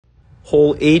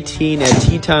Hole 18 at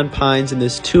Teton Pines in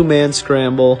this two-man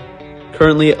scramble.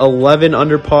 Currently 11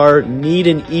 under par. Need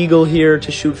an eagle here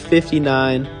to shoot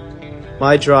 59.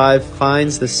 My drive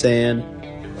finds the sand.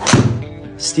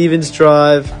 Steven's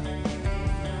drive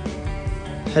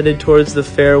headed towards the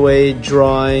fairway,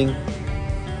 drawing.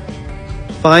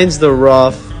 Finds the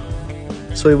rough.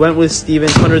 So he went with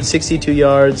Steven's 162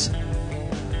 yards.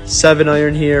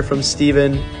 7-iron here from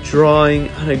Steven, drawing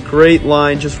on a great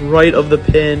line just right of the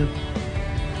pin.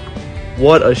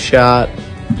 What a shot.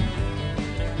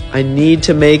 I need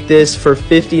to make this for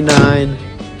 59.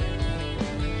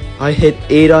 I hit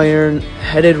 8-iron,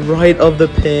 headed right of the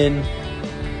pin.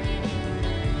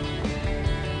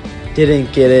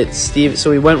 Didn't get it. So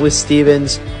we went with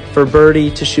Stevens for birdie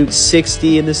to shoot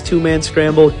 60 in this two-man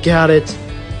scramble. Got it.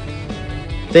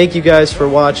 Thank you guys for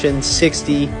watching.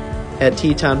 60 at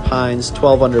Teton Pines,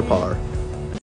 12 under par.